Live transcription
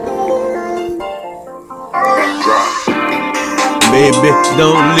baby,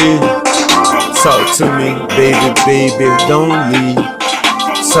 don't leave. Talk to me, baby, baby, don't leave.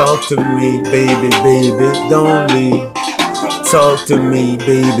 Talk to me, baby, baby, don't leave. Talk to me,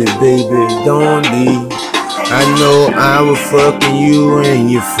 baby, baby, don't leave. I know I was fucking you and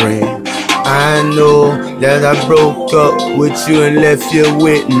your friend. I know that I broke up with you and left you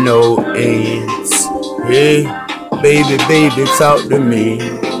with no ends. Hey, baby, baby, talk to me.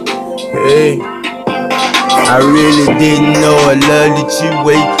 Hey, I really didn't know I loved you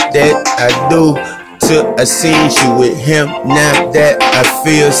way that I do till I seen you with him. Now that I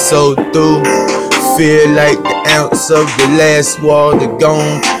feel so through, feel like the ounce of the last water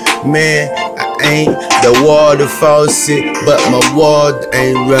gone. Man, I ain't the water faucet, but my water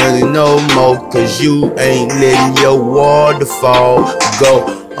ain't running no more. Cause you ain't letting your waterfall go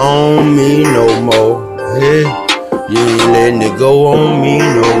on me no more. Hey, you ain't letting it go on me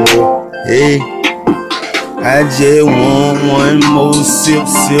no more. Hey, I just want one more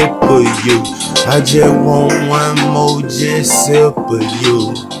sip of you. I just want one more just sip of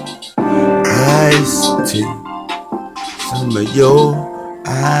you. Iced tea, some of your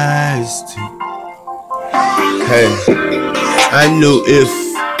iced tea. Hey, I knew if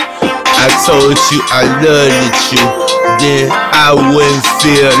I told you I loved you, then I wouldn't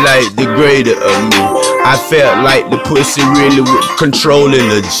feel like the greater of me. I felt like the pussy really was controlling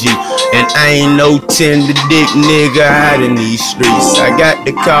the G. And I ain't no tender dick nigga out in these streets. I got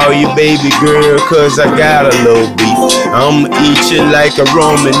to call you baby girl cause I got a little beef. I'ma eat you like a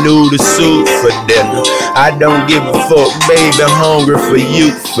Roman noodle soup for dinner. I don't give a fuck, baby, I'm hungry for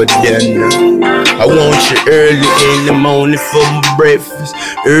you for dinner. I want you early in the morning for my breakfast.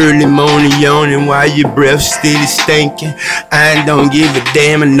 Early morning yawning while your breath still stinking. I don't give a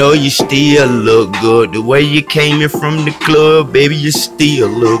damn, I know you still look good. The way you came in from the club, baby, you still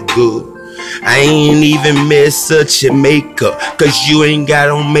look good. I ain't even messed such your makeup, cause you ain't got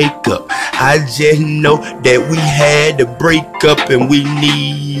on makeup. I just know that we had to break up and we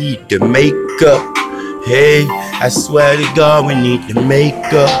need to make up. Hey, I swear to God we need to make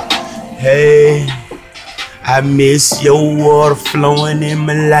up. Hey, I miss your water flowing in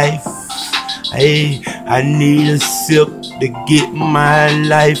my life. Hey, I need a sip to get my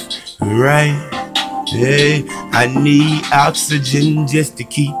life right. Hey, I need oxygen just to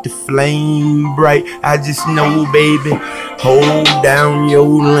keep the flame bright. I just know, baby, hold down your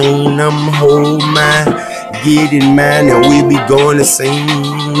lane, I'm hold mine. Get in mine and we be going the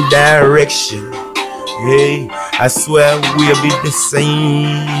same direction. Hey, I swear we'll be the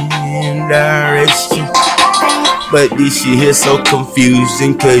same direction. But this shit here so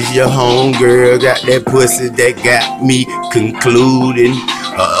confusing, cause your homegirl got that pussy that got me concluding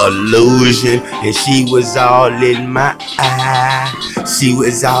illusion. And she was all in my eye, she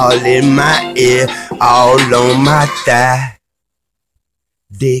was all in my ear, all on my thigh,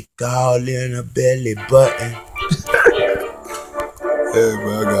 dick all in her belly button. Hey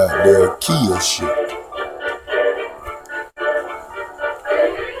man, I got that Kia shit.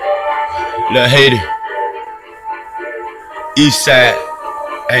 Lil' Haiti, East side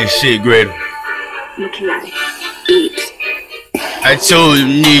ain't shit greater. Okay, beat. I told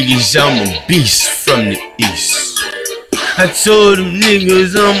them niggas I'm a beast from the east. I told them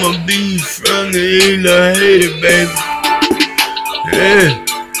niggas I'm a beast from the east. Lil' Haiti, baby. Hey,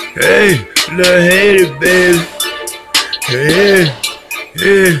 hey, Lil' Haiti, baby. Hey,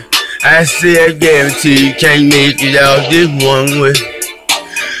 hey. I say I guarantee you can't make it out this one way.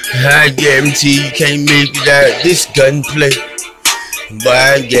 I guarantee you can't make it out this gunplay. Boy,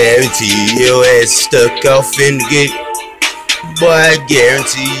 I guarantee your ass stuck off in the gate. Boy, I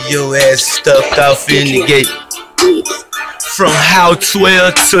guarantee your ass stuck off in the gate. From how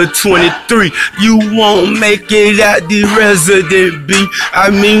 12 to 23, you won't make it out the resident B. I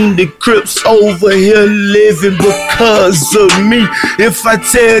mean the Crips over here living because of me. If I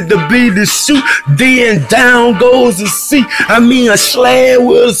tell the B to shoot, then down goes the C. I mean a slag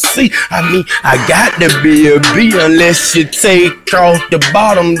will see. I mean I got to be a B. Unless you take off the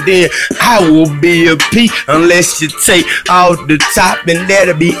bottom, then I will be a P. Unless you take off the top, and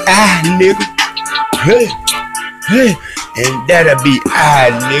that'll be I, nigga. Hey, hey. And that'll be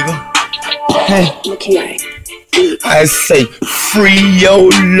I, nigga. Hey. Okay. I say free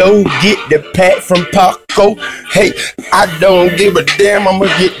YOLO, get the pack from Paco. Hey, I don't give a damn, I'ma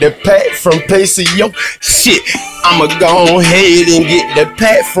get the pack from Paseo. Shit, I'ma go ahead and get the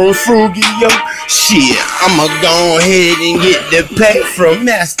pack from Frugio. Shit, I'ma go ahead and get the pack from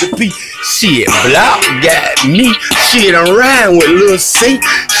Master P. Shit, Block got me. Shit, I'm riding with Lil C.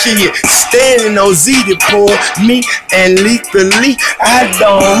 Shit, standing on Z to pour me and lethally. I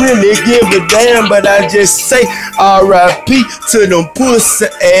don't really give a damn, but I just say R.I.P. to them pussy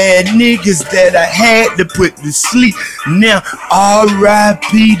ass niggas that I had to put to sleep. Now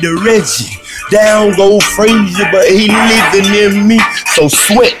R.I.P. to Reggie. Down go Frazier, but he living in me. So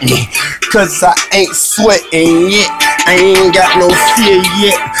sweat me, cause I ain't sweating yet. I ain't got no fear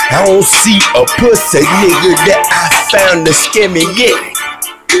yet. I don't see a pussy nigga that I found to scare me yet.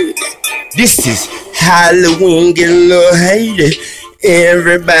 This is Halloween, get a little hated.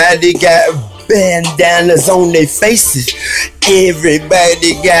 Everybody got bandanas on their faces.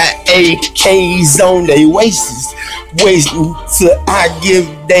 Everybody got AKs on their waists. Waiting till I give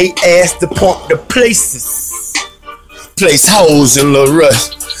they ass to point the places. Place holes in Lil Rush.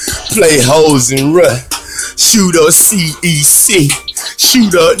 Play holes in Rush. Shoot up CEC.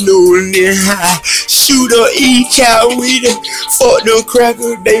 Shoot up Newland High. Shoot up E-Cal with it. Fuck them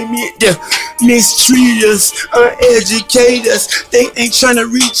crackers, they meant to mistreat us, uneducate us. They ain't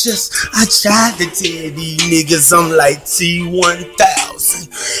tryna reach us. I tried to tell these niggas I'm like T1000.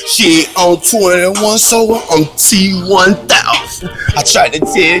 Shit on 21, so I'm T1000. I tried to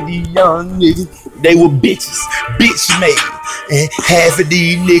tell these young niggas they were bitches, bitch made. And half of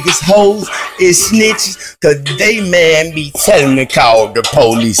these niggas hoes is snitches, cause they man be telling me call the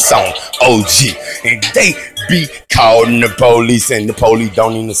police on OG. And they be calling the police, and the police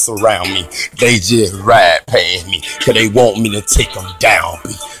don't even surround me. They just ride past me, cause they want me to take them down,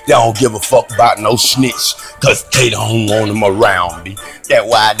 B. They don't give a fuck about no snitch, cause they don't want them around, B. That's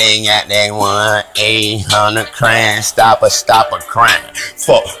why they got that 1-800 crime. Stop a crime.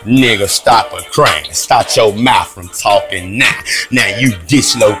 Fuck nigga, stop a crime. Stop your mouth from talking now. Now you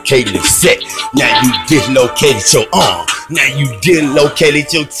dislocated the set. Now you dislocated your arm. Now you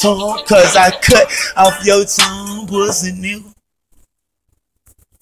dislocated your tongue. Cause I cut off your tongue, pussy nigga.